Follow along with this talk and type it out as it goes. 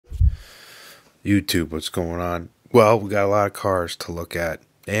YouTube, what's going on? Well, we got a lot of cars to look at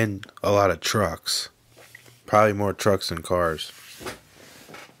and a lot of trucks. Probably more trucks than cars.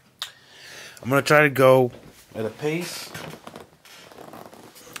 I'm going to try to go at a pace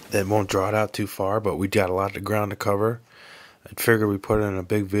that won't draw it out too far, but we got a lot of ground to cover. I'd figure we put it in a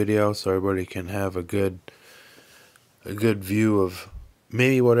big video so everybody can have a good view of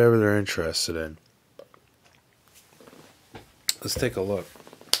maybe whatever they're interested in. Let's take a look.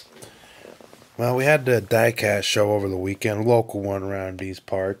 Well, we had the Diecast show over the weekend, a local one around these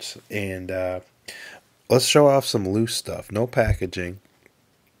parts, and let's show off some loose stuff. No packaging.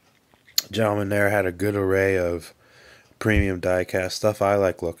 Gentleman there had a good array of premium Diecast stuff I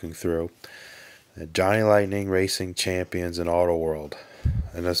like looking through. Johnny Lightning, Racing Champions, and Autoworld.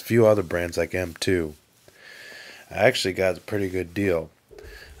 And there's a few other brands like M2. I actually got a pretty good deal.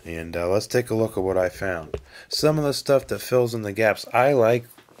 And let's take a look at what I found. Some of the stuff that fills in the gaps, I like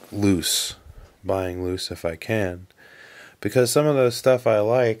loose. Buying loose if I can. Because some of the stuff I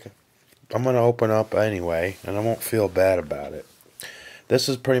like, I'm going to open up anyway. And I won't feel bad about it. This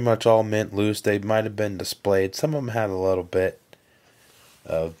is pretty much all mint loose. They might have been displayed. Some of them had a little bit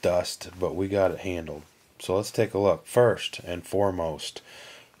of dust. But we got it handled. So let's take a look. First and foremost,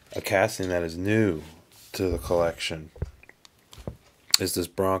 a casting that is new to the collection is this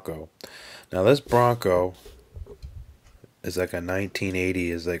Bronco. Now this Bronco is like a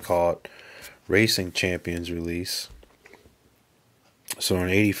 1980, as they call it, Racing Champions release. So an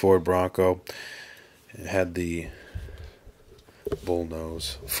 84 Bronco. It had the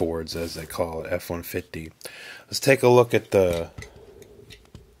bullnose Fords, as they call it, F-150. Let's take a look at the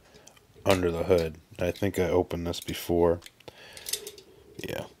under the hood. I think I opened this before.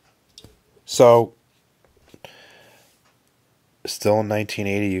 Yeah. So still in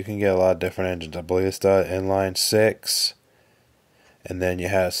 1980, you can get a lot of different engines. I believe it's the inline 6. And then you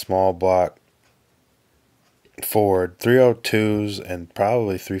had a small block Ford 302s and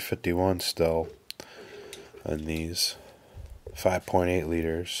probably 351s still in these 5.8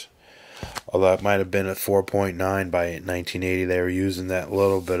 liters. Although it might have been a 4.9 by 1980. They were using that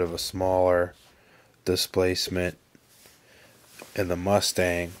little bit of a smaller displacement in the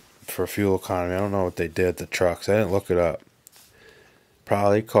Mustang for fuel economy. I don't know what they did at the trucks. I didn't look it up.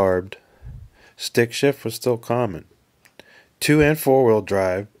 Probably carbed. Stick shift was still common. 2 and 4-wheel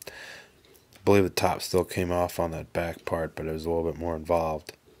drive. I believe the top still came off on that back part, but it was a little bit more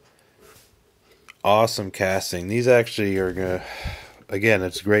involved. Awesome casting. These actually are gonna. Again,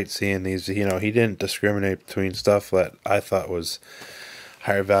 it's great seeing these. You know, he didn't discriminate between stuff that I thought was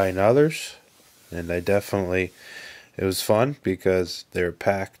higher value than others, and they definitely. It was fun because they were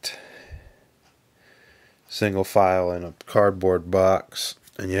packed single file in a cardboard box,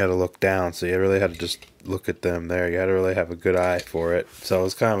 and you had to look down, so you really had to just look at them there. You had to really have a good eye for it. So it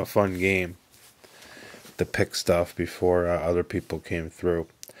was kind of a fun game to pick stuff before other people came through.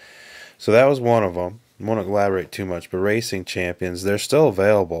 So that was one of them. I won't elaborate too much, but Racing Champions, they're still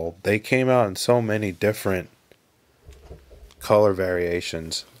available. They came out in so many different color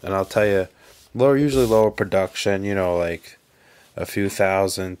variations, and I'll tell you, usually lower production, you know, like a few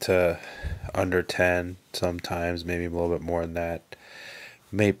thousand to under 10 sometimes, maybe a little bit more than that.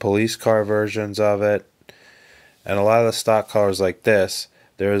 Made police car versions of it, and a lot of the stock colors like this.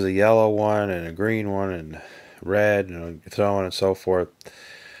 There was a yellow one and a green one and red and so on and so forth.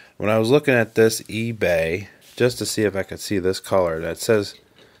 When I was looking at this eBay, just to see if I could see this color, that says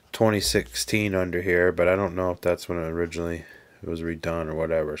 2016 under here, but I don't know if that's when it originally was redone or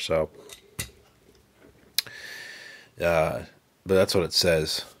whatever. So, but that's what it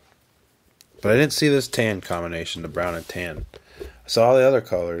says. But I didn't see this tan combination, the brown and tan. I saw all the other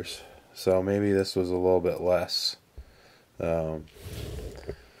colors, so maybe this was a little bit less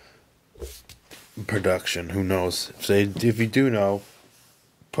production. Who knows? So if you do know,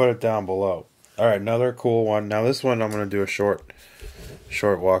 put it down below. Alright, another cool one. Now this one I'm going to do a short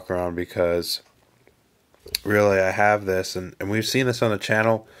walk around because really I have this, and we've seen this on the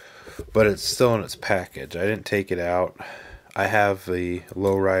channel, but it's still in its package. I didn't take it out. I have the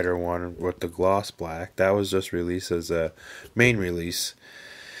lowrider one with the gloss black. That was just released as a main release.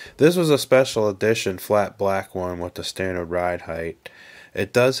 This was a special edition flat black one with the standard ride height.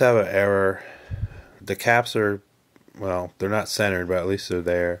 It does have an error. The caps are, well, they're not centered, but at least they're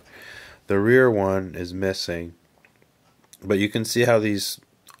there. The rear one is missing. But you can see how these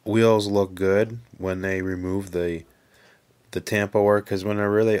wheels look good when they remove the tampo work, because when they're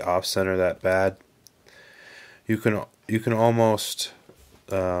really off center that bad, you can almost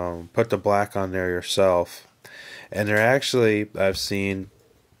put the black on there yourself. And they're actually, I've seen,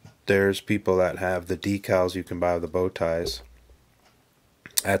 there's people that have the decals you can buy with the bow ties.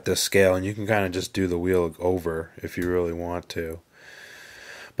 at this scale, and you can kind of just do the wheel over if you really want to.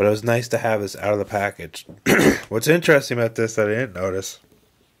 But it was nice to have this out of the package. What's interesting about this that I didn't notice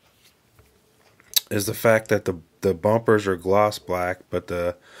is the fact that the bumpers are gloss black, but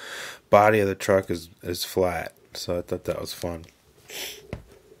the body of the truck is flat. So I thought that was fun.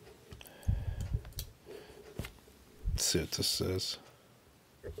 Let's see what this is.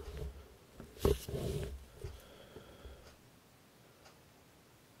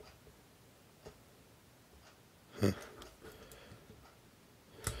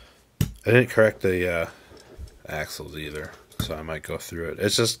 I didn't correct the axles either, so I might go through it.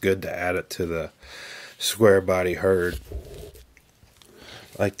 It's just good to add it to the square body herd.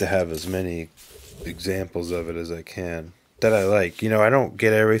 I like to have as many examples of it as I can that I like. I don't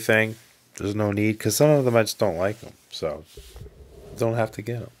get everything. There's no need, because some of them I just don't like them, so don't have to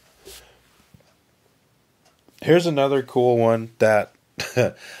get them. Here's another cool one that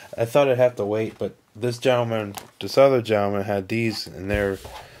I thought I'd have to wait, but this other gentleman had these, and they're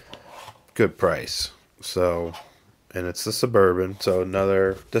good price. So, and it's the Suburban, so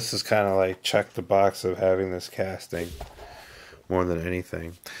this is kind of like check the box of having this casting more than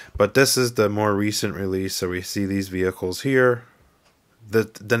anything. But this is the more recent release, so we see these vehicles here.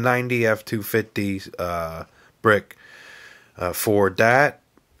 The 90 F250 brick Ford, that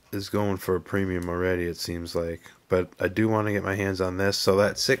is going for a premium already, it seems like. But I do want to get my hands on this. So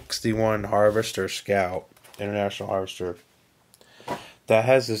that 61 Harvester Scout, International Harvester, that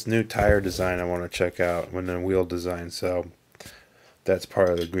has this new tire design I want to check out, and then wheel design. So that's part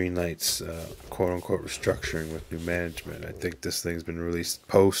of the Greenlight's quote-unquote restructuring with new management. I think this thing's been released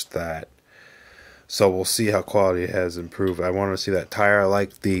post that. So we'll see how quality has improved. I want to see that tire. I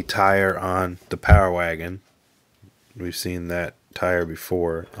like the tire on the Power Wagon. We've seen that tire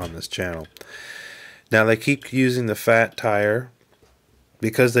before on this channel. Now they keep using the fat tire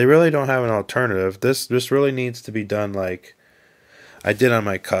because they really don't have an alternative. This really needs to be done like I did on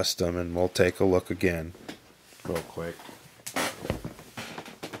my custom, and we'll take a look again real quick.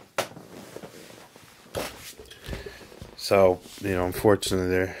 So,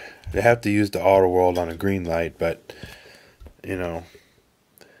 unfortunately they have to use the Autoworld on a Greenlight, but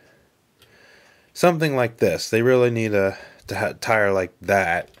something like this. They really need a tire like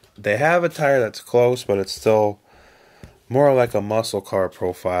that. They have a tire that's close, but it's still more like a muscle car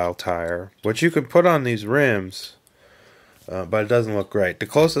profile tire, which you can put on these rims, but it doesn't look great. The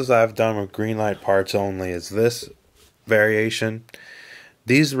closest I've done with Greenlight parts only is this variation.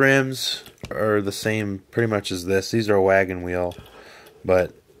 These rims are the same pretty much as this. These are a wagon wheel,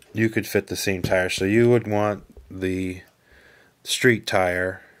 but you could fit the same tire. So you would want the street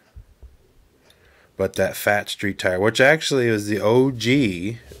tire, but that fat street tire, which actually is the OG,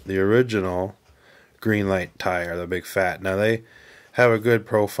 the original Greenlight tire, the big fat. Now they have a good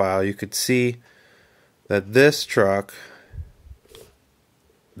profile. You could see that this truck,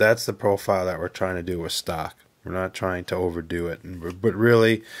 that's the profile that we're trying to do with stock. We're not trying to overdo it, but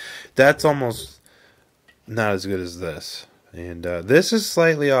really, that's almost not as good as this. And this is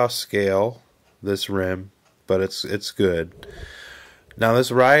slightly off scale, this rim, but it's good. Now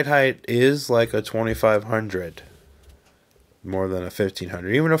this ride height is like a 2500, more than a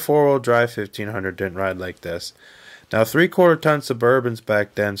 1500. Even a four-wheel drive 1500 didn't ride like this. Now 3/4 ton Suburbans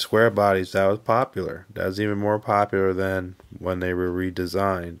back then, square bodies, that was popular. That was even more popular than when they were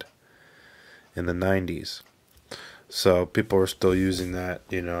redesigned in the 90s. So people were still using that,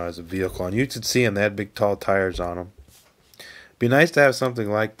 as a vehicle. And you could see them, they had big tall tires on them. Be nice to have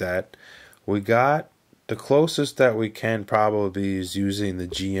something like that. We got the closest that we can probably is using the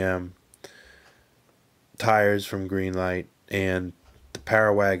GM tires from Greenlight and the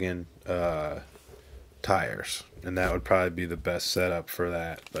Power Wagon tires. And that would probably be the best setup for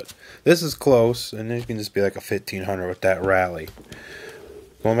that. But this is close, and it can just be like a 1500 with that rally.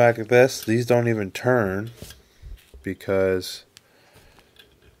 Going back at this, these don't even turn because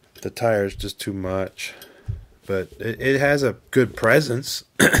the tire is just too much. But it has a good presence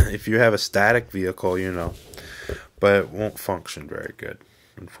if you have a static vehicle, but it won't function very good,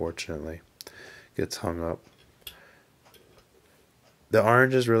 unfortunately. Gets hung up. The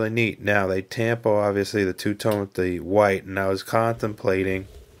orange is really neat. Now they tampo obviously the two-tone with the white, and I was contemplating,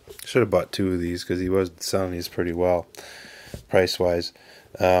 should have bought two of these because he was selling these pretty well price-wise.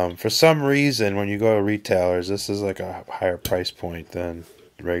 For some reason, when you go to retailers, this is like a higher price point than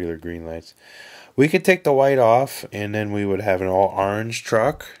regular Greenlights. We could take the white off, and then we would have an all orange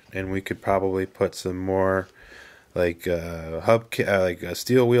truck, and we could probably put some more like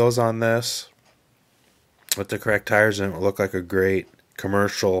steel wheels on this with the correct tires, and it would look like a great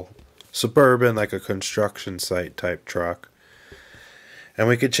commercial Suburban, like a construction site type truck. And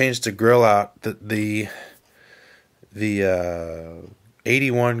we could change the grill out. The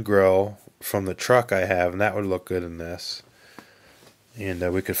 81 grill from the truck I have, and that would look good in this.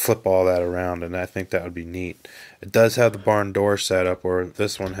 And we could flip all that around, and I think that would be neat. It does have the barn door setup, where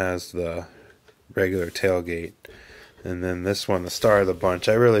this one has the regular tailgate. And then this one, the star of the bunch,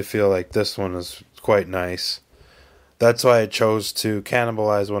 I really feel like this one is quite nice. That's why I chose to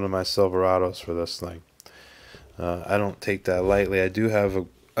cannibalize one of my Silverados for this thing. I don't take that lightly. I do have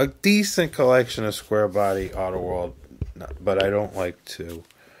a decent collection of Squarebody Autoworld, but I don't like to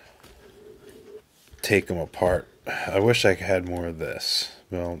take them apart. I wish I had more of this.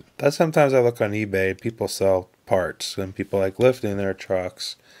 Well, that's sometimes I look on eBay. People sell parts, and people like lifting their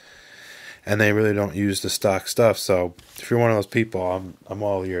trucks, and they really don't use the stock stuff. So if you're one of those people, I'm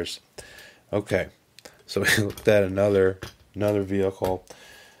all ears. Okay, so we looked at another vehicle.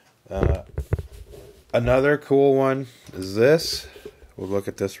 Another cool one is this. We'll look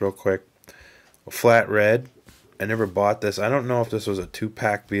at this real quick. A flat red. I never bought this. I don't know if this was a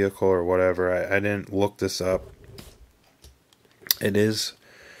 2-pack vehicle or whatever. I didn't look this up. It is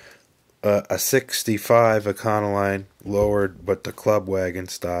a 65 Econoline, lowered but the club wagon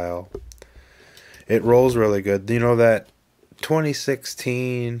style. It rolls really good. You know that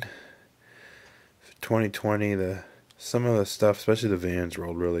 2016, 2020, some of the stuff, especially the vans,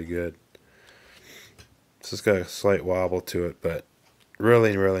 rolled really good. It's just got a slight wobble to it, but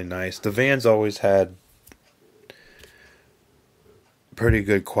really, really nice. The vans always had pretty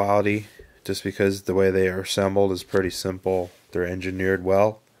good quality, just because the way they are assembled is pretty simple. They're engineered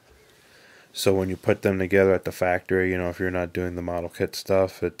well, so when you put them together at the factory, you know, if you're not doing the model kit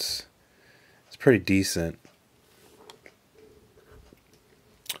stuff, it's pretty decent.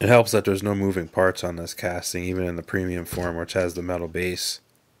 It helps that there's no moving parts on this casting, even in the premium form, which has the metal base.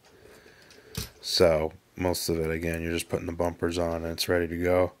 So most of it, again, you're just putting the bumpers on and it's ready to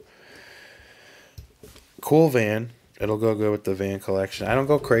go. Cool van. It'll go good with the van collection. I don't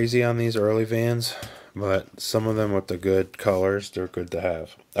go crazy on these early vans, but some of them with the good colors, they're good to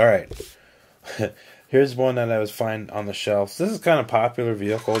have. Alright. Here's one that I was finding on the shelf. This is kind of popular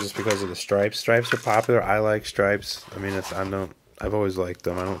vehicle just because of the stripes. Stripes are popular. I like stripes. I mean, I've always liked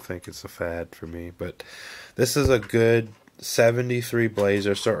them. I don't think it's a fad for me. But this is a good 73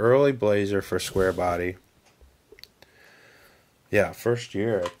 Blazer. So early Blazer for Squarebody. Yeah, first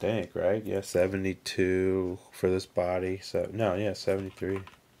year, I think, right? Yeah, 72 for this body. So no, yeah, 73.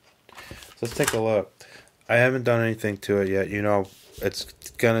 So let's take a look. I haven't done anything to it yet. You know, it's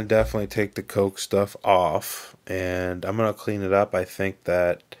going to definitely take the Coke stuff off. And I'm going to clean it up. I think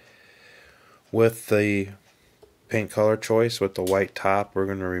that with the paint color choice, with the white top, we're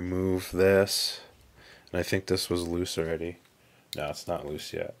going to remove this. And I think this was loose already. No, it's not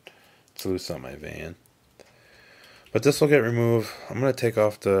loose yet. It's loose on my van. But this will get removed. I'm going to take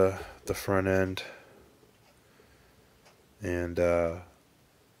off the front end. And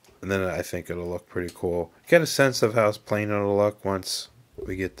then I think it'll look pretty cool. Get a sense of how plain it'll look once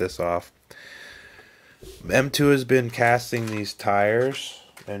we get this off. M2 has been casting these tires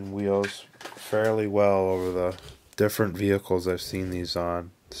and wheels fairly well over the different vehicles I've seen these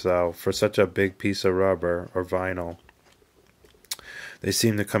on. So for such a big piece of rubber or vinyl, they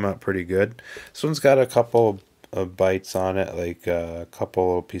seem to come out pretty good. This one's got a couple of bites on it, like a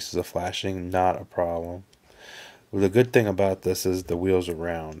couple of pieces of flashing, not a problem. Well, the good thing about this is the wheels are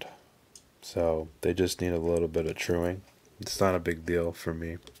round, so they just need a little bit of truing. It's not a big deal for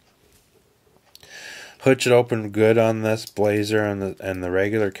me. Hood should open good on this Blazer and the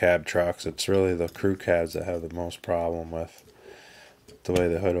regular cab trucks. It's really the crew cabs that have the most problem with the way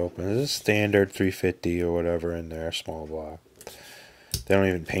the hood opens. It's a standard 350 or whatever in there, small block. They don't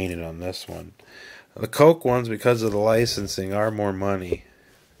even paint it on this one. The Coke ones, because of the licensing, are more money,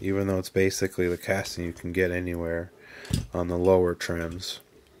 even though it's basically the casting you can get anywhere on the lower trims.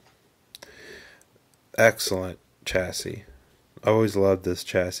 Excellent chassis. I always loved this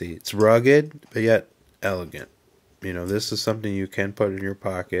chassis. It's rugged, but yet elegant. You know, this is something you can put in your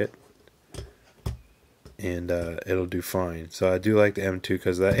pocket, and it'll do fine. So I do like the M2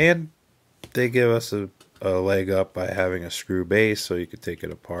 because of that, and they give us a leg up by having a screw base, so you could take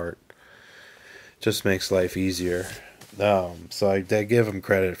it apart. Just makes life easier. So I give them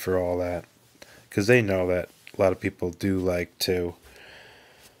credit for all that, because they know that a lot of people do like to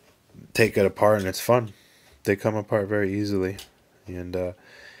take it apart, and it's fun. They come apart very easily. And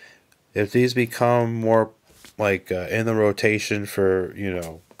if these become more like in the rotation for, you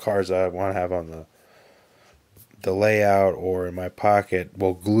know, cars I want to have on the layout or in my pocket,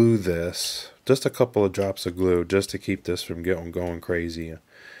 we'll glue this. Just a couple of drops of glue just to keep this from going crazy.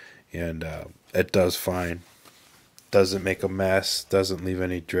 And it does fine. doesn't make a mess, doesn't leave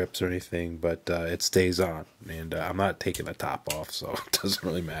any drips or anything, but it stays on. And I'm not taking the top off, so it doesn't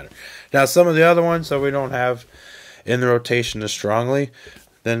really matter. Now, some of the other ones that we don't have in the rotation as strongly,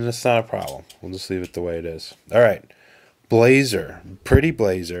 then it's not a problem. We'll just leave it the way it is. All right. Blazer. Pretty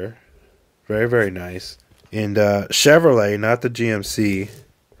Blazer. Very, very nice. And Chevrolet, not the GMC.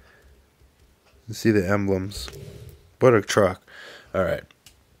 You see the emblems. What a truck. All right.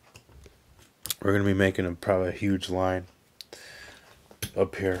 We're going to be making probably a huge line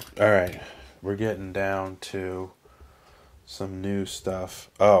up here. All right. We're getting down to some new stuff.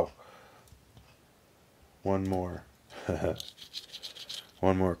 Oh. One more.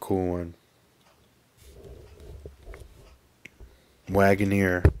 One more cool one.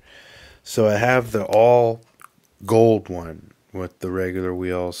 Wagoneer. So I have the all gold one with the regular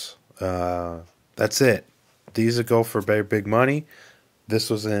wheels. That's it. These would go for very big money. This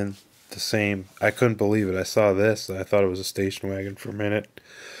was in the same. I couldn't believe it. I saw this and I thought it was a station wagon for a minute.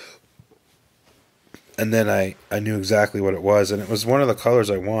 And then I knew exactly what it was, and it was one of the colors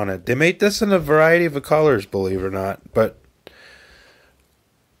I wanted. They made this in a variety of colors, believe it or not, but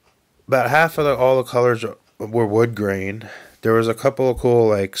about half of all the colors were wood grain. There was a couple of cool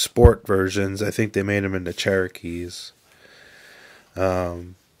like sport versions. I think they made them into Cherokees,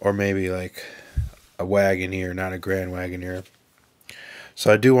 or maybe like a Wagoneer, not a Grand Wagoneer.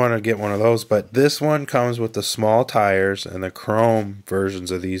 So I do want to get one of those, but this one comes with the small tires and the chrome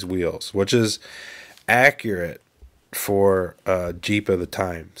versions of these wheels, which is accurate for Jeep of the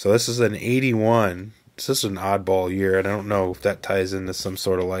time. So this is an 81. This is an oddball year, and I don't know if that ties into some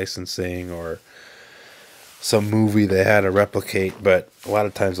sort of licensing or some movie they had to replicate, but a lot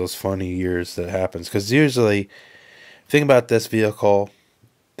of times those funny years that happens, because usually, think about this vehicle,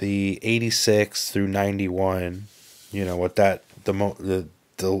 the 86 through 91, you know, with that the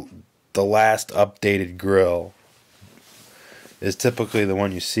last updated grill is typically the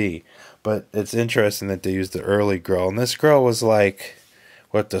one you see. But it's interesting that they used the early grill. And this grill was like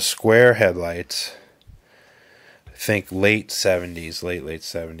with the square headlights. I think late 70s, late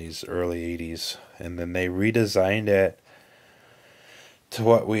 70s, early 80s. And then they redesigned it to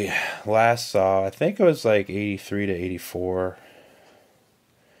what we last saw. I think it was like 83 to 84.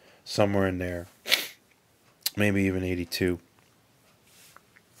 Somewhere in there. Maybe even 82.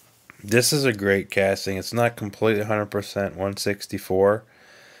 This is a great casting. It's not completely 100% 164.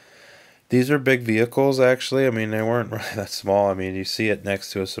 These are big vehicles, actually. I mean, they weren't really that small. I mean, you see it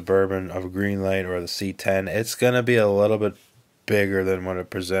next to a Suburban of a Greenlight or the C10. It's going to be a little bit bigger than what it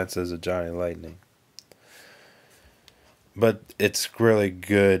presents as a Johnny Lightning. But it's really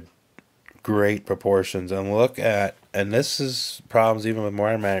good, great proportions. And look at, and this is problems even with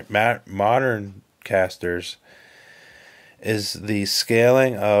modern casters, is the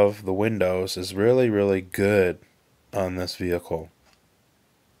scaling of the windows is really, really good on this vehicle.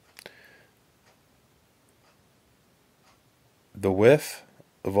 The width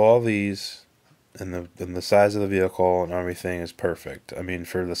of all these and the size of the vehicle and everything is perfect. I mean,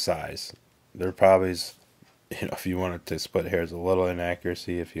 for the size. There probably is, you know, if you wanted to split hairs, a little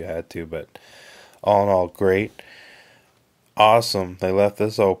inaccuracy if you had to, but all in all, great. Awesome. They left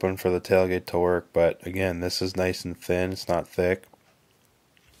this open for the tailgate to work, but again, this is nice and thin. It's not thick.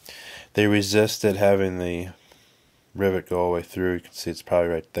 They resisted having the rivet go all the way through. You can see it's probably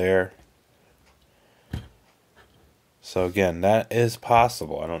right there. So again, that is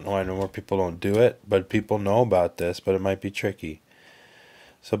possible. I don't know why more people don't do it, but people know about this, but it might be tricky.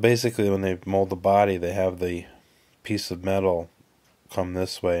 So basically, when they mold the body, they have the piece of metal come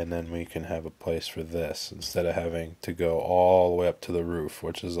this way, and then we can have a place for this instead of having to go all the way up to the roof,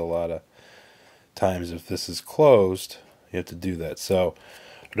 which is a lot of times if this is closed, you have to do that. So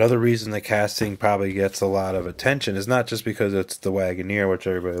another reason the casting probably gets a lot of attention is not just because it's the Wagoneer, which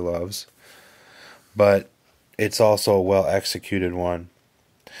everybody loves, but it's also a well-executed one.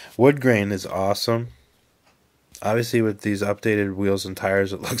 Woodgrain is awesome. Obviously, with these updated wheels and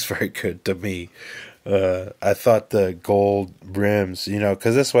tires, it looks very good to me. I thought the gold rims, you know,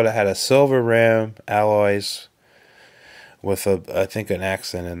 because this would have had a silver rim, alloys, with I think an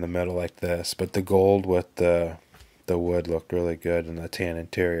accent in the middle like this. But the gold with the wood looked really good, and the tan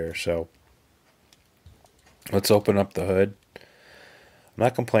interior. So let's open up the hood. I'm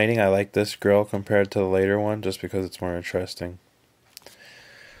not complaining. I like this grill compared to the later one just because it's more interesting.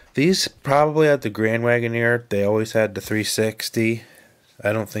 These probably at the Grand Wagoneer, they always had the 360.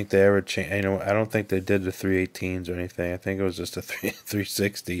 I don't think they ever changed. You know, I don't think they did the 318s or anything. I think it was just a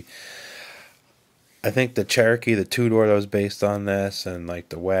 360. I think the Cherokee, the two-door that was based on this, and like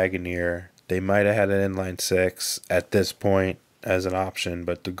the Wagoneer, they might have had an inline six at this point. as an option,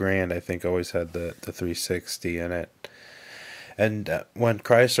 but the Grand, I think, always had the 360 in it. And when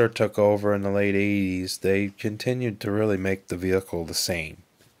Chrysler took over in the late 80s, they continued to really make the vehicle the same.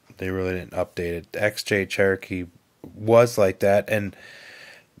 They really didn't update it. The XJ Cherokee was like that, and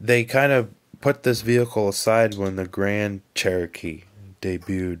they kind of put this vehicle aside when the Grand Cherokee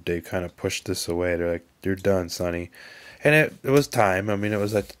debuted. They kind of pushed this away. They're like, "You're done, Sonny." And it was time. I mean, it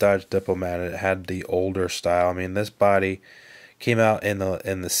was like the Dodge Diplomat. It had the older style. I mean, this body came out in the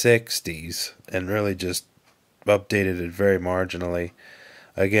 60s and really just updated it very marginally.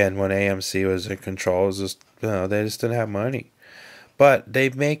 Again, when AMC was in control, it was just, they just didn't have money. But they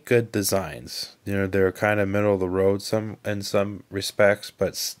make good designs. They're kind of middle of the road in some respects,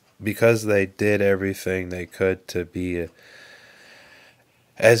 but because they did everything they could to be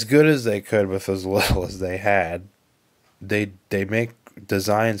as good as they could with as little as they had, they make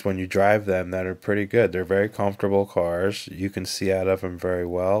designs when you drive them that are pretty good. They're very comfortable cars. You can see out of them very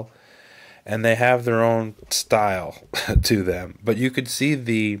well. And they have their own style to them. But you could see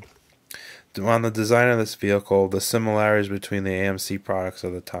on the design of this vehicle, the similarities between the AMC products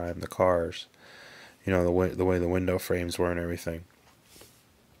of the time, the cars. The way the window frames were and everything.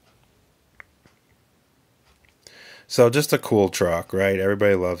 So just a cool truck, right?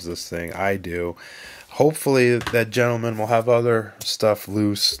 Everybody loves this thing. I do. Hopefully that gentleman will have other stuff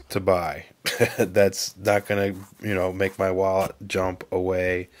loose to buy. That's not going to, make my wallet jump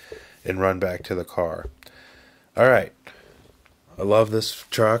away and run back to the car. All right. I love this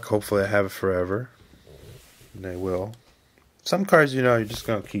truck. Hopefully I have it forever. And I will. Some cars, you're just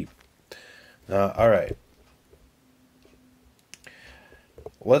going to keep. All right.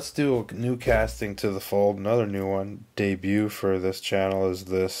 Let's do a new casting to the fold. Another new one. Debut for this channel is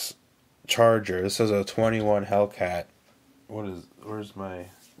this Charger. This is a 21 Hellcat. Where's my...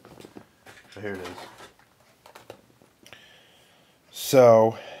 Here it is.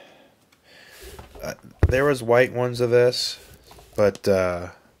 So, there was white ones of this, but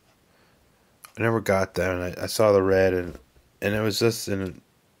I never got them. And I saw the red, and it was just look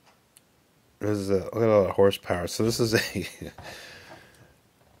at all the horsepower. So this is a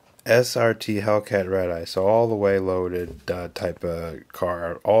SRT Hellcat Red Eye, so all the way loaded type of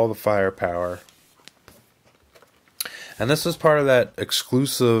car, all the firepower. And this was part of that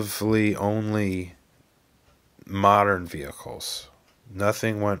exclusively only modern vehicles.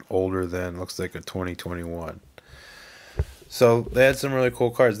 Nothing went older than, looks like a 2021. So they had some really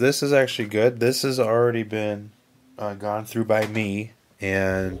cool cars. This is actually good. This has already been gone through by me,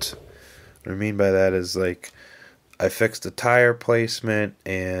 and what I mean by that is like, I fixed the tire placement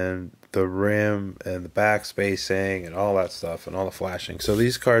and the rim and the back spacing and all that stuff and all the flashing. So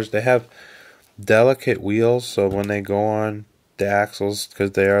these cars, they have delicate wheels, so when they go on the axles,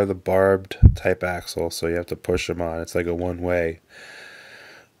 because they are the barbed type axle, so you have to push them on. It's like a one-way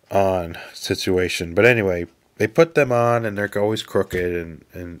on situation. But anyway, they put them on and they're always crooked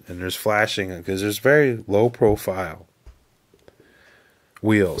and there's flashing because there's very low profile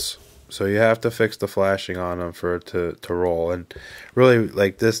wheels. So you have to fix the flashing on them for it to roll. And really,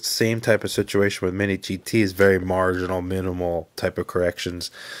 like this same type of situation with Mini GT is very marginal, minimal type of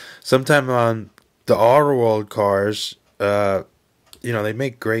corrections. Sometimes on the Autoworld cars, they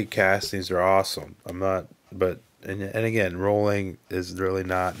make great castings. They're awesome. And again, rolling is really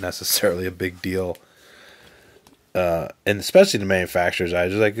not necessarily a big deal. And especially the manufacturers, I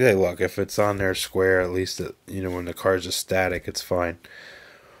just like, hey, look, if it's on there square, at least, when the car's just static, it's fine.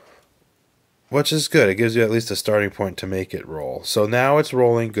 Which is good. It gives you at least a starting point to make it roll. So now it's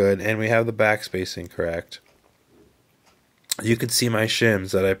rolling good, and we have the back spacing correct. You can see my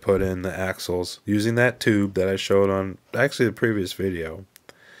shims that I put in the axles using that tube that I showed on actually the previous video.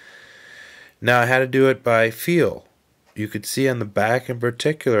 Now I had to do it by feel. You could see on the back in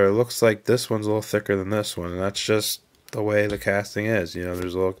particular, it looks like this one's a little thicker than this one, and that's just the way the casting is.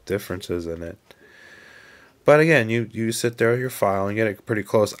 There's little differences in it. But again, you sit there with your file and get it pretty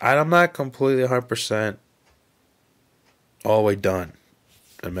close. I'm not completely 100% all the way done,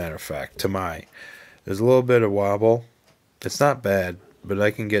 as a matter of fact, there's a little bit of wobble. It's not bad, but I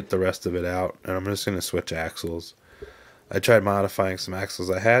can get the rest of it out, and I'm just going to switch axles. I tried modifying some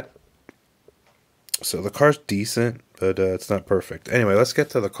axles I had. So the car's decent, but it's not perfect. Anyway, let's get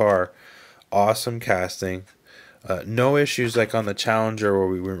to the car. Awesome casting. No issues like on the Challenger where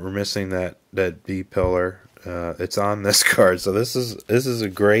we were missing that B pillar. It's on this card, so this is a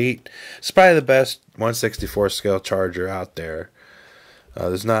great. It's probably the best 1/64 scale Charger out there.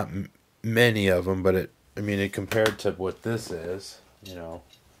 There's not many of them, but it compared to what this is,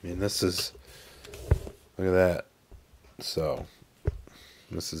 this is. Look at that. So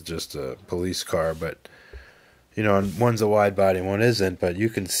this is just a police car, but You know, and one's a wide body and one isn't, but you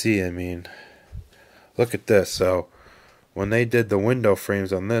can see, I mean, look at this. So when they did the window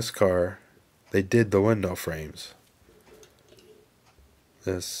frames on this car, they did the window frames.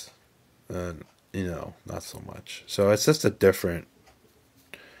 This, you know, not so much. So it's just a different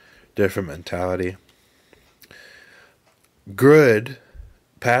mentality. Good,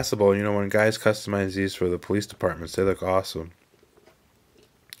 passable. You know, when guys customize these for the police departments, they look awesome.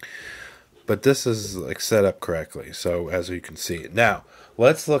 But this is like set up correctly, so as you can see. Now,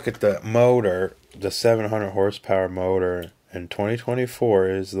 let's look at the motor, the 700 horsepower motor. And 2024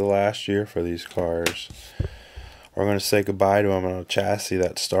 is the last year for these cars. We're going to say goodbye to them on a chassis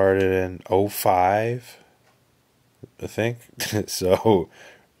that started in 05, I think. So,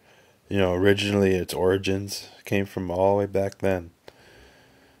 you know, originally its origins came from all the way back then.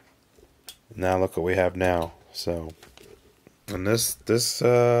 Now look what we have now. So, and this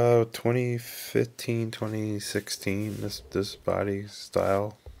 2015, 2016, this body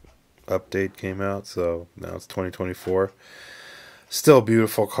style update came out, so now it's 2024. Still a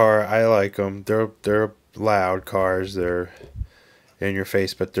beautiful car. I like them. They're loud cars. They're in your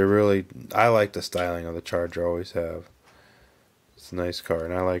face, but they're really, I like the styling of the Charger. Always have. It's a nice car,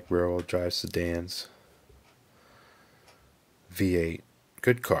 and I like rear-wheel drive sedans. V8,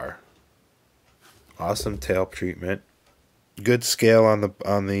 good car. Awesome tail treatment. Good scale on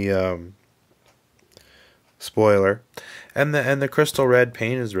the spoiler, and the crystal red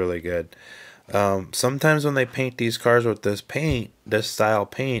paint is really good. Sometimes when they paint these cars with this style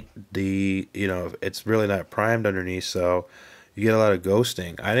paint, you know, it's really not primed underneath, so you get a lot of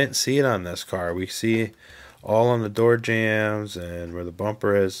ghosting. I didn't see it on this car. We see all on the door jambs and where the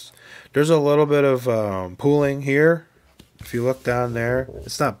bumper is. There's a little bit of pooling here. If you look down there,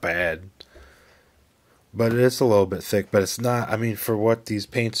 it's not bad, but it's a little bit thick. But it's not, I mean, for what these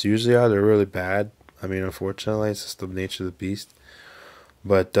paints usually are, they're really bad. I mean, unfortunately, it's just the nature of the beast.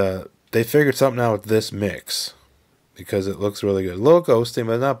 But they figured something out with this mix because it looks really good. A little ghosting,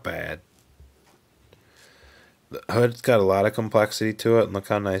 but not bad. The hood's got a lot of complexity to it, and look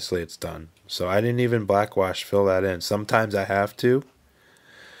how nicely it's done. So I didn't even blackwash fill that in. Sometimes I have to.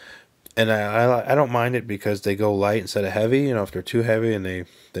 And I don't mind it because they go light instead of heavy. You know, if they're too heavy and they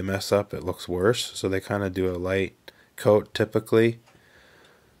mess up, it looks worse. So they kind of do a light coat typically.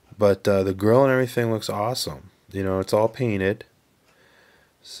 But the grill and everything looks awesome. You know, it's all painted.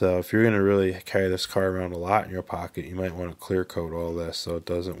 So if you're going to really carry this car around a lot in your pocket, you might want to clear coat all this so it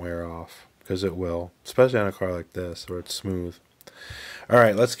doesn't wear off. Because it will. Especially on a car like this where it's smooth.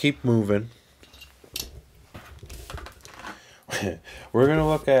 Alright, let's keep moving. We're going to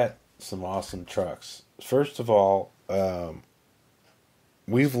look at some awesome trucks. First of all,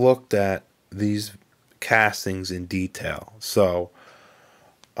 we've looked at these castings in detail. So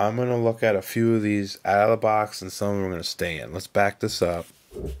I'm going to look at a few of these out of the box and some of them we're going to stay in. Let's back this up.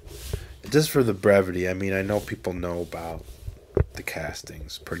 Just for the brevity, I mean, I know people know about the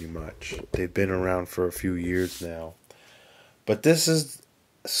castings pretty much. They've been around for a few years now. But this is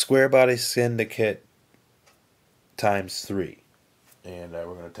Squarebody Syndicate times 3. And we're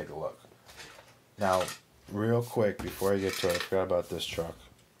going to take a look. Now, real quick, before I get to it, I forgot about this truck.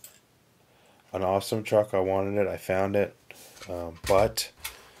 An awesome truck. I wanted it. I found it. But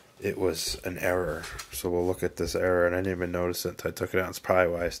it was an error. So we'll look at this error. And I didn't even notice it until I took it out. It's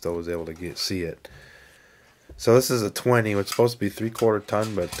probably why I still was able to see it. So this is a 20. It's supposed to be 3/4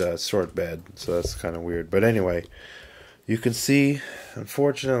 ton, but it's short bed. So that's kind of weird. But anyway, you can see,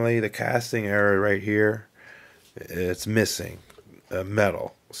 unfortunately, the casting error right here. It's missing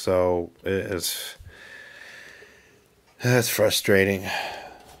metal. So it's frustrating.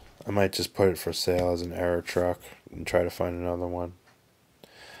 I might just put it for sale as an error truck and try to find another one.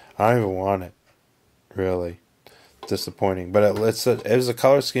 I don't even want it, really. Disappointing, but it was a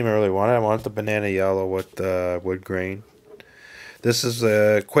color scheme I really wanted. I wanted the banana yellow with the wood grain. This is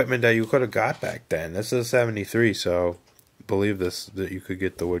the equipment that you could have got back then. This is a 73, so believe this, that you could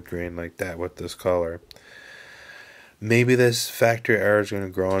get the wood grain like that with this color. Maybe this factory error is going to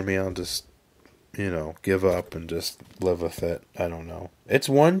grow on me. I'll just, you know, give up and just live with it. I don't know. It's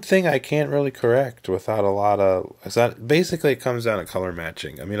one thing I can't really correct without a lot of... Basically, it comes down to color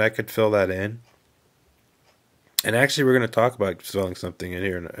matching. I mean, I could fill that in. And actually, we're going to talk about filling something in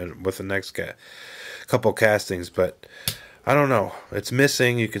here with the next couple castings. But I don't know. It's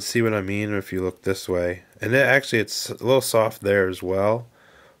missing. You can see what I mean if you look this way. And it's a little soft there as well.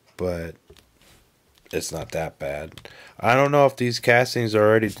 But it's not that bad. I don't know if these castings are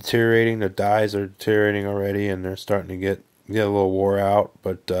already deteriorating. The dies are deteriorating already, and they're starting to get a little wore out.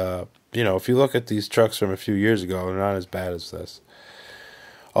 But, you know, if you look at these trucks from a few years ago, they're not as bad as this.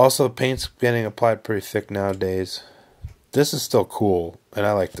 Also, paint's getting applied pretty thick nowadays. This is still cool, and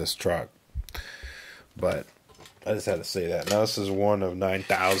I like this truck. But I just had to say that. Now this is one of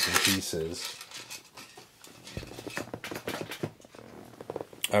 9,000 pieces.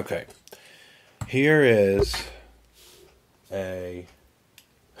 Okay. Here is a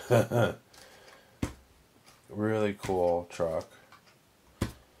really cool truck.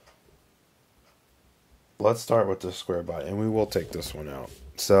 Let's start with the square body, and we will take this one out.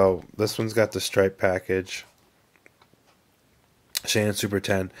 So this one's got the stripe package. Cheyenne Super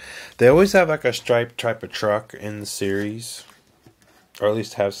 10. They always have like a striped type of truck in the series, or at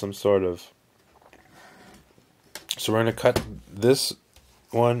least have some sort of. So we're going to cut this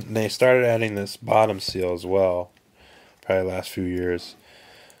one. And they started adding this bottom seal as well, probably the last few years.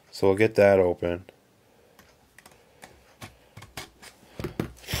 So we'll get that open.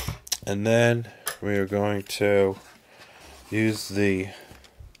 And then we are going to use the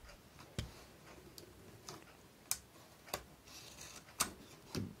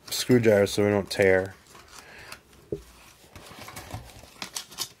screwdriver so we don't tear.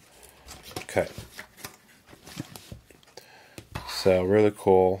 Okay. So really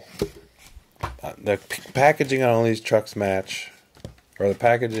cool. The packaging on all these trucks match, or the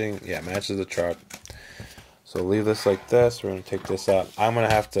packaging, yeah, matches the truck. So leave this like this. We're going to take this out. I'm going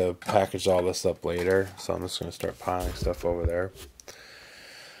to have to package all this up later, so I'm just going to start piling stuff over there,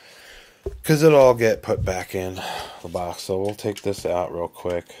 because it'll all get put back in the box. So we'll take this out real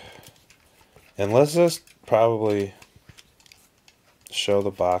quick. And let's just probably show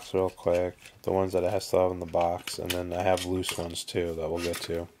the box real quick. The ones that I still have in the box. And then I have loose ones too that we'll get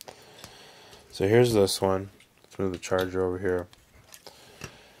to. So here's this one. Let's move the charger over here.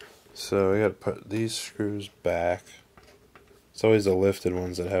 So we got to put these screws back. It's always the lifted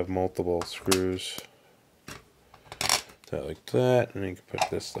ones that have multiple screws. That like that, and you can put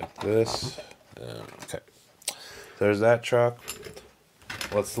this like this. Okay, there's that truck.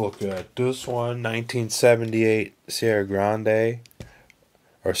 Let's look at this one, 1978 Sierra Grande,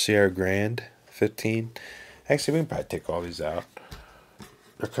 or Sierra Grande 15. Actually, we can probably take all these out.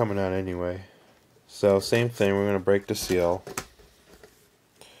 They're coming out anyway. So same thing, we're going to break the seal.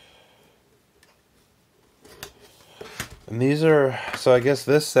 And these are, so I guess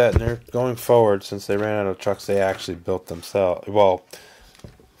this set, and they're going forward, since they ran out of trucks, they actually built themselves. Well,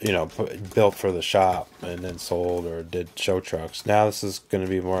 you know, built for the shop and then sold or did show trucks. Now this is going to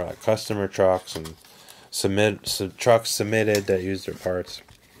be more like customer trucks and trucks submitted that use their parts.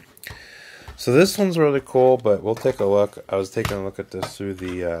 So this one's really cool, but we'll take a look. I was taking a look at this through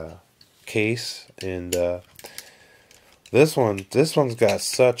the case, and this one's got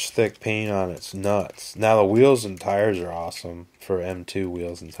such thick paint on it, it's nuts. Now the wheels and tires are awesome for M2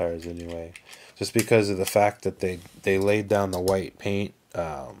 wheels and tires anyway, just because of the fact that they laid down the white paint,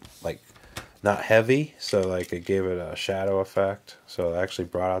 like not heavy, so like it gave it a shadow effect. So it actually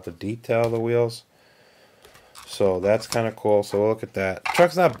brought out the detail of the wheels. So that's kind of cool. So we'll look at that.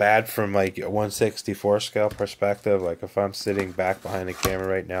 Truck's not bad from like a 1/64 scale perspective. Like if I'm sitting back behind the camera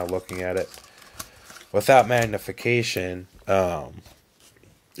right now looking at it without magnification,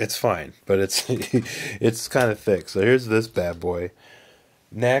 it's fine, but it's it's kind of thick. So here's this bad boy.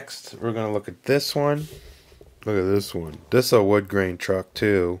 Next, we're gonna look at this one. Look at this one. This is a Woodgrain truck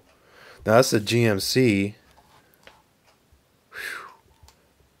too. Now that's a GMC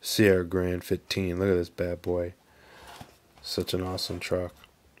Sierra Grande 15. Look at this bad boy. Such an awesome truck.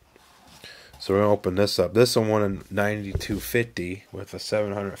 So we're gonna open this up. This one won a 9250 with a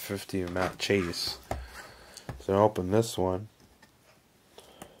 750 mount chase. So I'll open this one.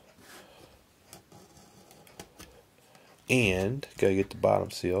 And gotta get the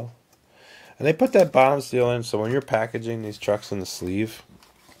bottom seal. And they put that bottom seal in, so when you're packaging these trucks in the sleeve,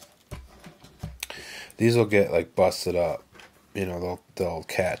 these will get like busted up. You know, they'll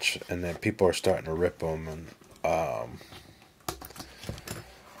catch, and then people are starting to rip them. And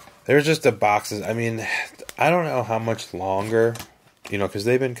there's just the boxes. I mean, I don't know how much longer, you know, because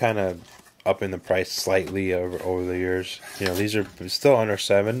they've been kind of upping the price slightly over the years. You know, these are still under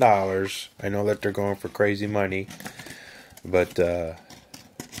 $7. I know that they're going for crazy money, but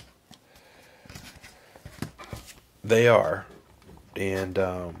they are. And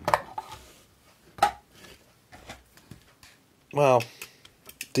well,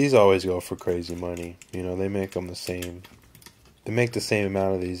 these always go for crazy money. You know, they make them the same. They make the same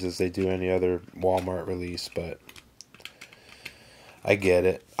amount of these as they do any other Walmart release, but I get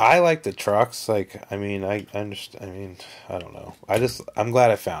it. I like the trucks. Like, I mean, I understand. I mean, I don't know. I'm glad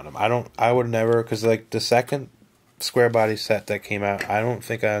I found them. I would never, because like the second square body set that came out, I don't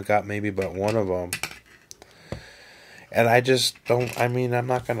think I got maybe but one of them. And I just don't, I mean, I'm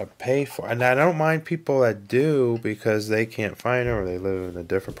not going to pay for it. And I don't mind people that do because they can't find them or they live in a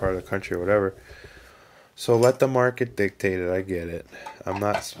different part of the country or whatever. So let the market dictate it. I get it. I'm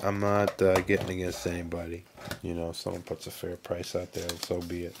not getting against anybody. You know, if someone puts a fair price out there, so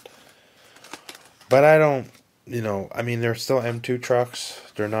be it. But I don't, you know, I mean, they're still M2 trucks.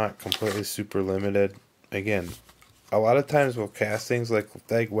 They're not completely super limited. Again, a lot of times with castings, like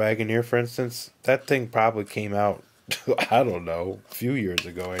Wagoneer, for instance, that thing probably came out, I don't know, a few years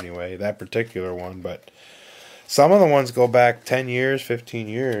ago anyway, that particular one. But some of the ones go back 10 years, 15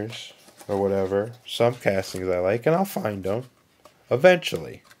 years, or whatever. Some castings I like, and I'll find them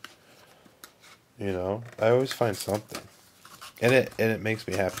eventually. You know, I always find something. And it makes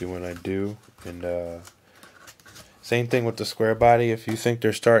me happy when I do. And same thing with the Squarebody. If you think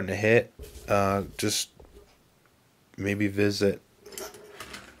they're starting to hit, just maybe visit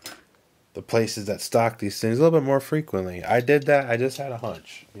the places that stock these things a little bit more frequently. I did that. I just had a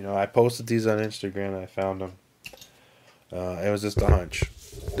hunch. You know, I posted these on Instagram and I found them. It was just a hunch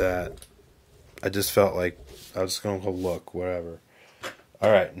that I just felt like I was just going to go look, whatever.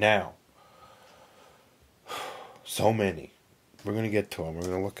 All right, now. So many. We're going to get to them. We're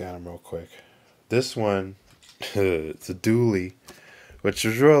going to look at them real quick. This one, it's a dually, which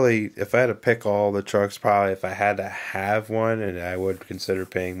is really, if I had to pick all the trucks, probably if I had to have one and I would consider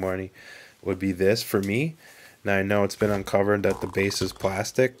paying money, would be this for me. Now I know it's been uncovered that the base is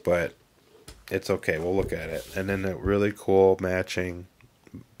plastic, but it's okay. We'll look at it. And then a really cool matching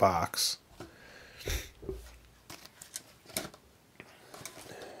box.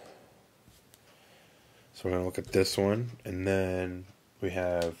 So we're going to look at this one, and then we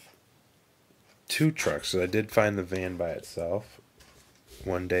have two trucks. So I did find the van by itself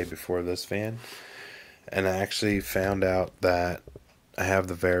one day before this van, and I actually found out that I have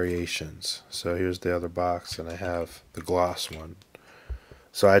the variations. So here's the other box, and I have the gloss one.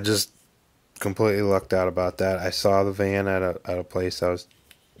 So I just completely lucked out about that. I saw the van at a place I was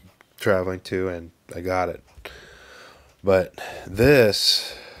traveling to, and I got it. But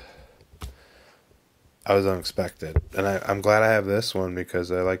this, I was unexpected, and I'm glad I have this one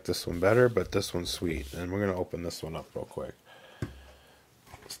because I like this one better, but this one's sweet. And we're going to open this one up real quick.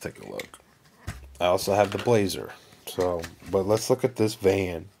 Let's take a look. I also have the Blazer. So, but let's look at this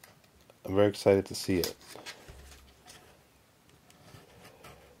van. I'm very excited to see it.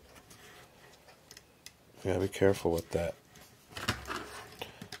 You gotta be careful with that.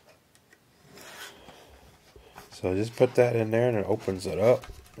 So just put that in there and it opens it up,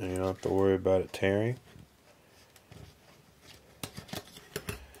 and you don't have to worry about it tearing.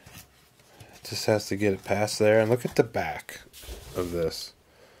 Just has to get it past there. And look at the back of this.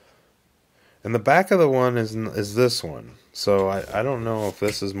 And the back of the one is this one. So I don't know if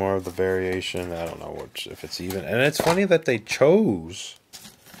this is more of the variation. I don't know if it's even. And it's funny that they chose.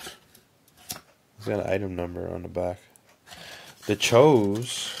 It's got an item number on the back. They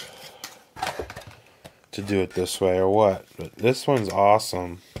chose to do it this way or what. But this one's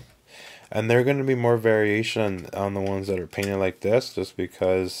awesome. And there are going to be more variation on the ones that are painted like this, just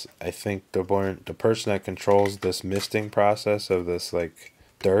because I think the person that controls this misting process of this like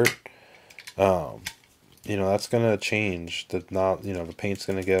dirt, you know, that's going to change. The paint's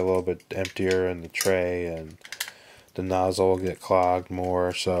going to get a little bit emptier in the tray, and the nozzle will get clogged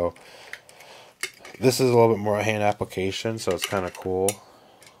more. So this is a little bit more hand application, so it's kind of cool.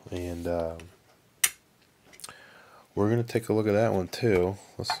 And we're going to take a look at that one too.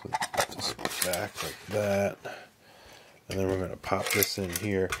 Let's just back like that. And then we're going to pop this in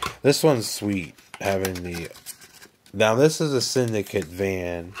here. This one's sweet, having the... Now this is a Syndicate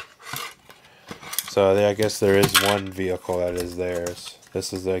van. So I guess there is one vehicle that is theirs.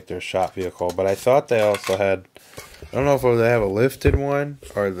 This is like their shop vehicle. But I thought they also had... I don't know if they have a lifted one,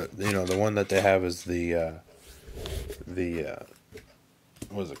 or the one that they have is the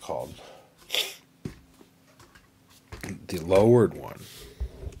what is it called? The lowered one.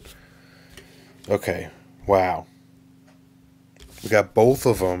 Okay, wow. We got both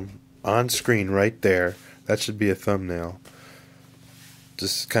of them on screen right there. That should be a thumbnail.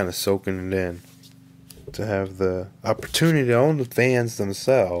 Just kind of soaking it in. To have the opportunity to own the vans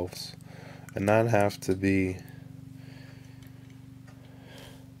themselves and not have to be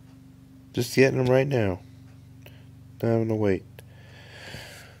just getting them right now. Not having to wait.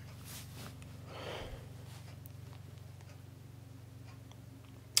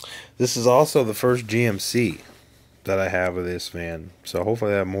 This is also the first GMC that I have of this van, so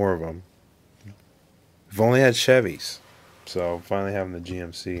hopefully I have more of them. We've only had Chevys, so I'm finally having the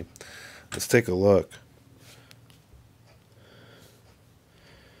GMC. Let's take a look.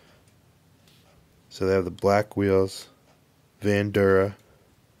 So they have the black wheels, Vandura.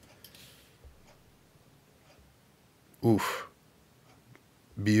 Oof.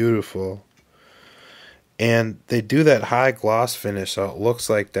 Beautiful. And they do that high gloss finish, so it looks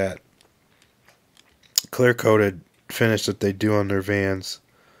like that clear coated finish that they do on their vans.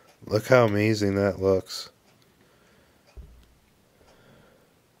 Look how amazing that looks.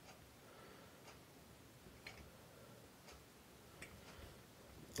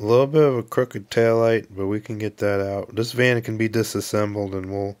 A little bit of a crooked taillight, but we can get that out. This van can be disassembled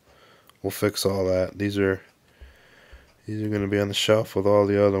and we'll fix all that. These are going to be on the shelf with all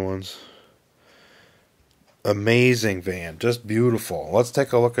the other ones. Amazing van, just beautiful. Let's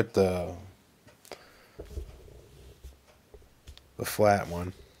take a look at the flat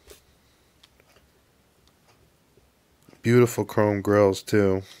one. Beautiful chrome grills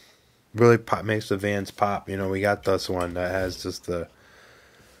too. Really makes the vans pop. You know, we got this one that has just the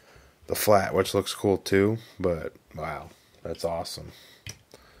flat, which looks cool too. But wow, that's awesome.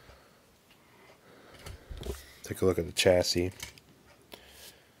 Take a look at the chassis.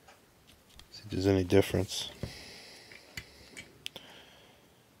 See if there's any difference.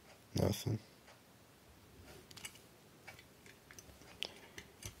 Nothing.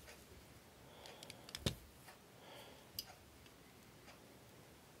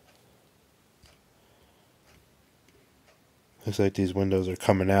 Looks like these windows are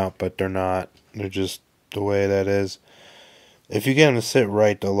coming out, but they're not. They're just the way that is. If you get them to sit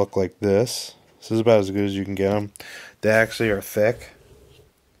right, they'll look like this. This is about as good as you can get them. They actually are thick.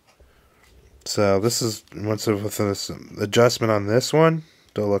 So this is, once with this adjustment on this one,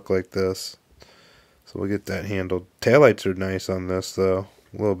 they'll look like this. So we'll get that handled. Taillights are nice on this though.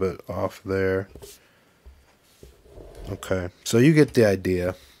 A little bit off there. Okay, so you get the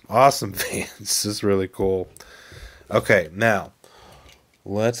idea. Awesome vans. This is really cool. Okay, now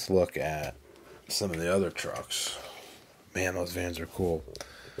let's look at some of the other trucks. Man, those vans are cool.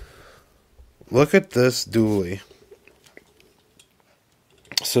 Look at this dually.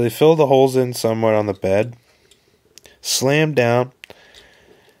 So they fill the holes in somewhat on the bed. Slam down.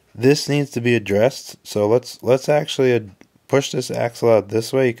 This needs to be addressed. So let's actually push this axle out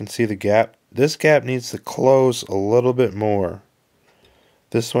this way. You can see the gap. This gap needs to close a little bit more.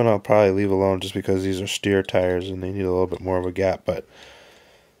 This one I'll probably leave alone just because these are steer tires and they need a little bit more of a gap. But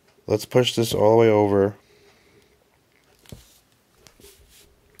let's push this all the way over.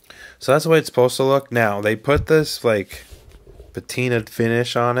 So that's the way it's supposed to look. Now, they put this like patinaed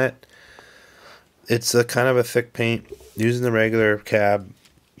finish on it. It's a kind of a thick paint using the regular cab.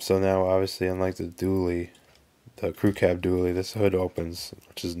 So now obviously, unlike the dually, the crew cab dually, this hood opens,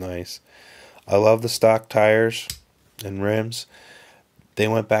 which is nice. I love the stock tires and rims. They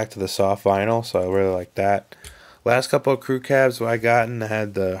went back to the soft vinyl, so I really like that. Last couple of crew cabs I gotten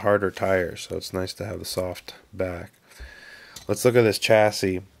had the harder tires, so it's nice to have the soft back. Let's look at this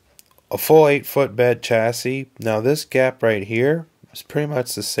chassis. A full 8-foot bed chassis. Now this gap right here is pretty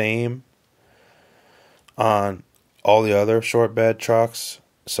much the same on all the other short bed trucks,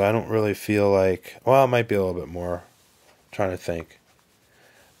 so I don't really feel like, well, it might be a little bit more. I'm trying to think.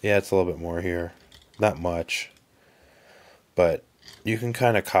 Yeah, it's a little bit more here. Not much. But you can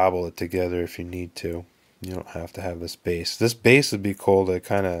kind of cobble it together if you need to. You don't have to have this base. This base would be cool to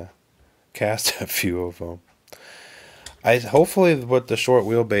kind of cast a few of them. Hopefully with the short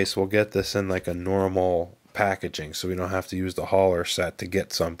wheelbase we'll get this in like a normal packaging so we don't have to use the hauler set to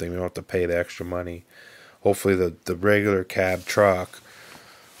get something. We don't have to pay the extra money. Hopefully the regular cab truck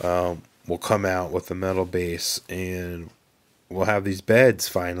will come out with a metal base and we'll have these beds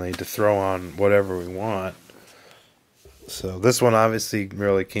finally to throw on whatever we want. So this one obviously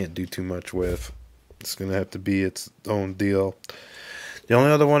really can't do too much with. It's going to have to be its own deal. The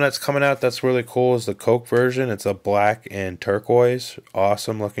only other one that's coming out that's really cool is the Coke version. It's a black and turquoise.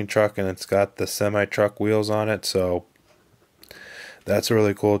 Awesome looking truck, and it's got the semi-truck wheels on it. So that's a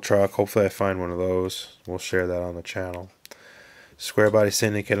really cool truck. Hopefully I find one of those. We'll share that on the channel. Squarebody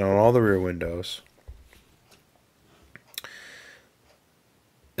Syndicate on all the rear windows.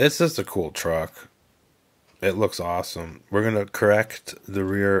 It's just a cool truck. It looks awesome. We're going to correct the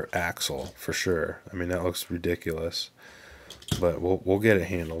rear axle for sure. I mean, that looks ridiculous. But we'll get it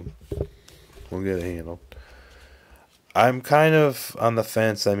handled. We'll get it handled. I'm kind of on the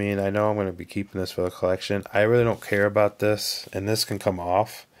fence. I mean, I know I'm going to be keeping this for the collection. I really don't care about this. And this can come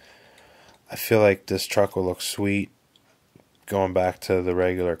off. I feel like this truck will look sweet going back to the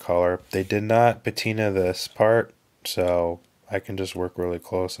regular color. They did not patina this part, so I can just work really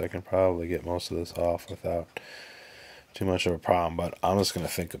close. I can probably get most of this off without too much of a problem, but I'm just going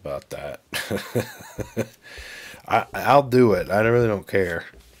to think about that. I'll do it. I really don't care.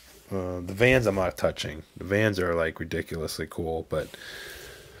 The vans I'm not touching. The vans are like ridiculously cool, but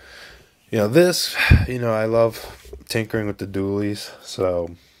this, I love tinkering with the dualies,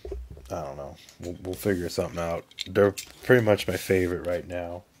 so I don't know. We'll figure something out. They're pretty much my favorite right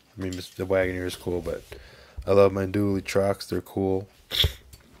now. I mean, the Wagoneer is cool, but I love my dually trucks. They're cool.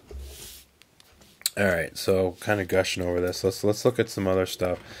 All right, so kind of gushing over this. Let's look at some other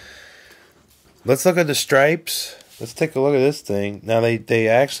stuff. Let's look at the stripes. Let's take a look at this thing. Now they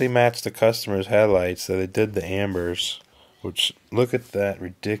actually matched the customer's headlights, so they did the ambers. Which, look at that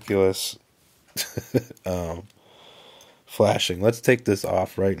ridiculous flashing. Let's take this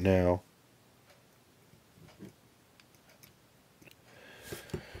off right now.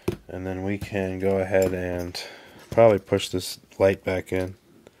 And then we can go ahead and probably push this light back in.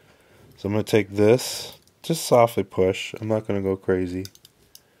 So I'm going to take this, just softly push. I'm not going to go crazy.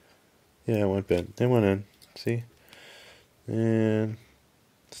 Yeah, it went in. It went in. See? And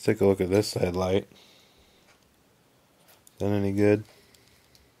let's take a look at this headlight. Is that any good?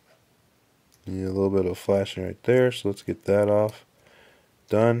 Need a little bit of flashing right there, so let's get that off.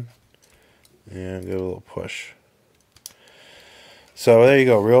 Done. And give it a little push. So there you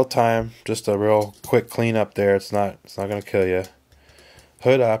go, real time, just a real quick cleanup there. It's not gonna kill you.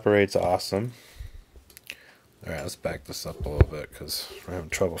 Hood operates awesome. All right, let's back this up a little bit because we're having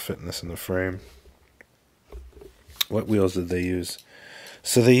trouble fitting this in the frame. What wheels did they use?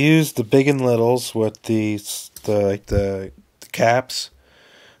 So they used the big and littles with the caps.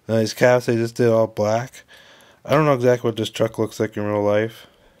 Now these caps they just did all black. I don't know exactly what this truck looks like in real life,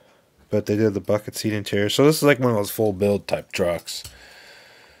 but they did the bucket seat interior. So this is like one of those full build type trucks,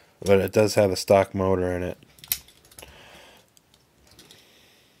 but it does have a stock motor in it.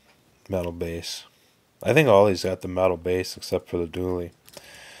 Metal base. I think all these got the metal base except for the dually.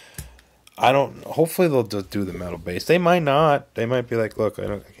 Hopefully they'll just do the metal base. They might not. They might be like, look,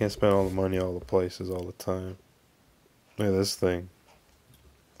 I can't spend all the money all the places all the time. Look at this thing.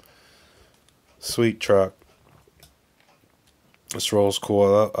 Sweet truck. This rolls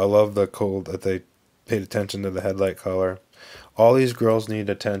cool. I love the cool that they paid attention to the headlight color. All these grills need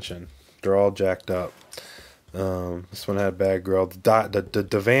attention. They're all jacked up. This one had bad grill.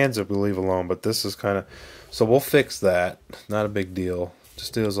 The vans we'll leave alone, but this is kind of... So we'll fix that. Not a big deal.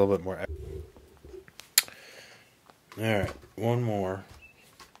 Just do this a little bit more. Alright, one more.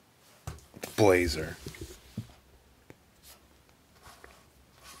 Blazer.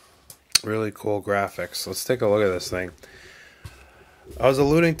 Really cool graphics. Let's take a look at this thing. I was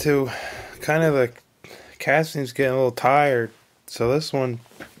alluding to kind of the casting's getting a little tired, so this one,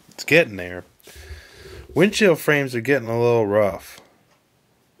 it's getting there. Windshield frames are getting a little rough.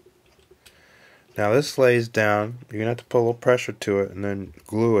 Now this lays down. You're going to have to put a little pressure to it and then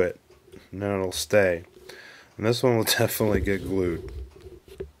glue it, and then it'll stay. And this one will definitely get glued.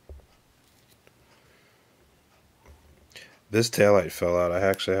 This taillight fell out. I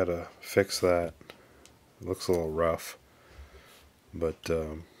actually had to fix that. It looks a little rough. But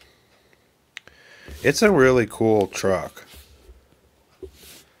it's a really cool truck.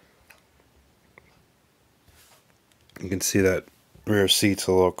 You can see that rear seat's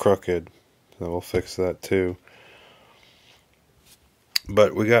a little crooked, so we'll fix that too.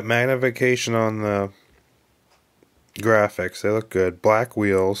 But we got magnification on the graphics. They look good. Black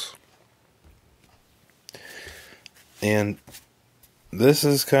wheels. And this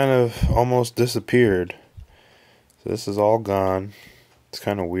is kind of almost disappeared. So this is all gone. It's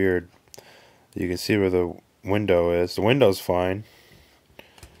kind of weird. You can see where the window is. The window's fine.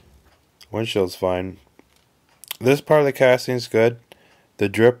 Windshield's fine. This part of the casting is good. The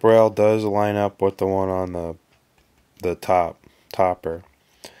drip rail does line up with the one on the topper.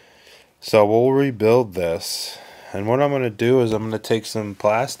 So we'll rebuild this. And what I'm going to do is I'm going to take some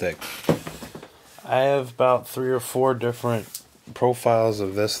plastic. I have about 3 or 4 different profiles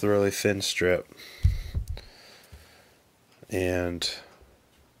of this really thin strip. And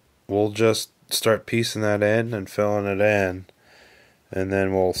we'll just start piecing that in and filling it in. And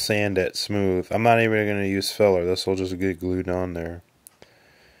then we'll sand it smooth. I'm not even going to use filler. This will just get glued on there.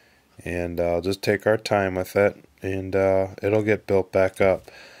 And I'll just take our time with it. And it'll get built back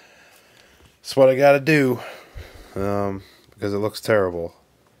up. That's what I got to do. Because it looks terrible.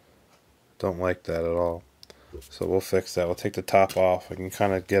 Don't like that at all. So we'll fix that. We'll take the top off. I can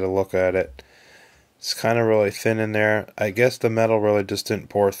kind of get a look at it. It's kind of really thin in there. I guess the metal really just didn't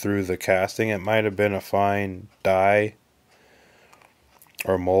pour through the casting. It might have been a fine dye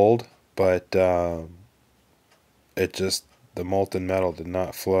or mold, but it just, the molten metal did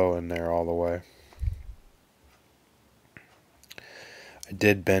not flow in there all the way. I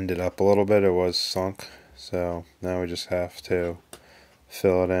did bend it up a little bit. It was sunk, so now we just have to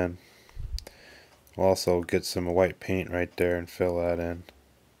fill it in. We'll also get some white paint right there and fill that in.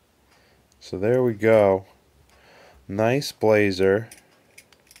 So there we go. Nice blazer.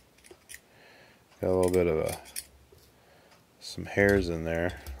 Got a little bit of some hairs in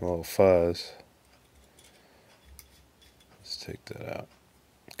there, a little fuzz. Let's take that out.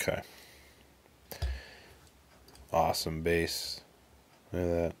 Okay. Awesome base. Look at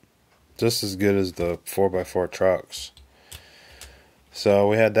that. Just as good as the 4x4 trucks. So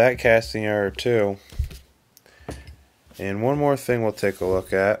we had that casting error too. And one more thing we'll take a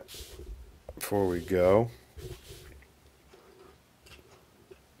look at before we go.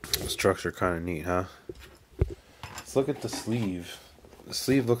 This trucks are kind of neat, huh? Let's look at the sleeve. The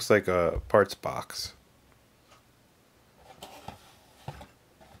sleeve looks like a parts box.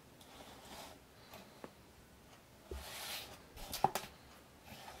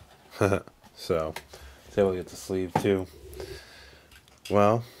 So, let's have a look at the sleeve too.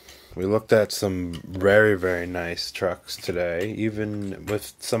 Well, we looked at some very, very nice trucks today, even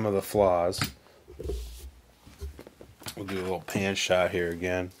with some of the flaws. We'll do a little pan shot here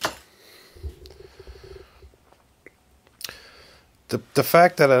again. The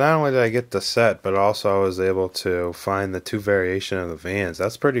fact that not only did I get the set, but also I was able to find the 2 variation of the vans,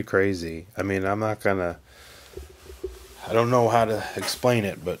 that's pretty crazy. I mean, I don't know how to explain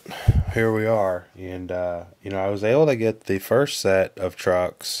it, but here we are. And, you know, I was able to get the first set of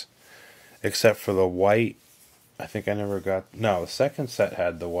trucks, except for the white. I think I never got... No, the second set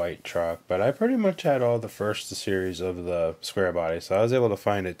had the white truck, but I pretty much had all the first series of the Squarebody, so I was able to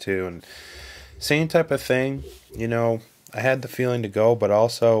find it too. And same type of thing, you know, I had the feeling to go, but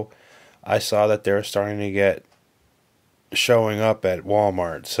also I saw that they were starting to get showing up at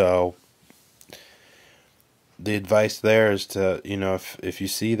Walmart, so the advice there is to, you know, if you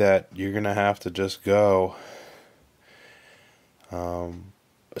see that, you're going to have to just go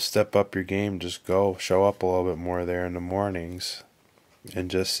step up your game. Just go show up a little bit more there in the mornings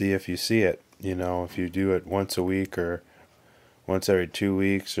and just see if you see it. You know, if you do it once a week or once every 2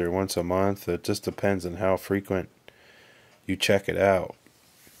 weeks or once a month, it just depends on how frequent you check it out.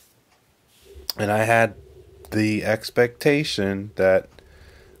 And I had the expectation that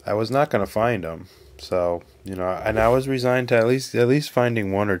I was not going to find them. So, you know, and I was resigned to at least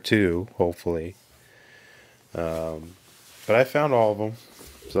finding 1 or 2, hopefully. But I found all of them.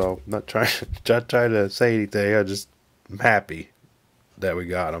 So, not trying to say anything. I'm happy that we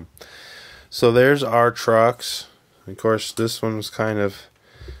got them. So there's our trucks. Of course, this one was kind of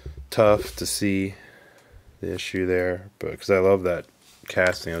tough to see the issue there, but because I love that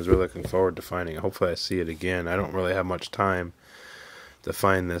casting, I was really looking forward to finding it. Hopefully I see it again. I don't really have much time to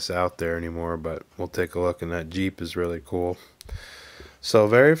find this out there anymore, but we'll take a look, and that Jeep is really cool. So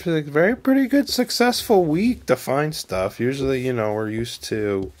very pretty good successful week to find stuff. Usually, you know, we're used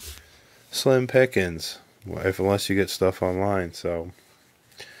to slim pickings unless you get stuff online. So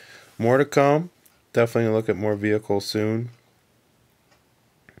more to come. Definitely look at more vehicles soon.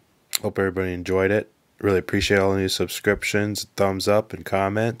 Hope everybody enjoyed it. Really appreciate all the new subscriptions, thumbs up, and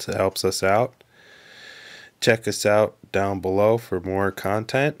comments. It helps us out. Check us out down below for more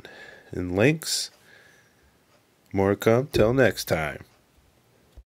content and links. More to come. Till next time.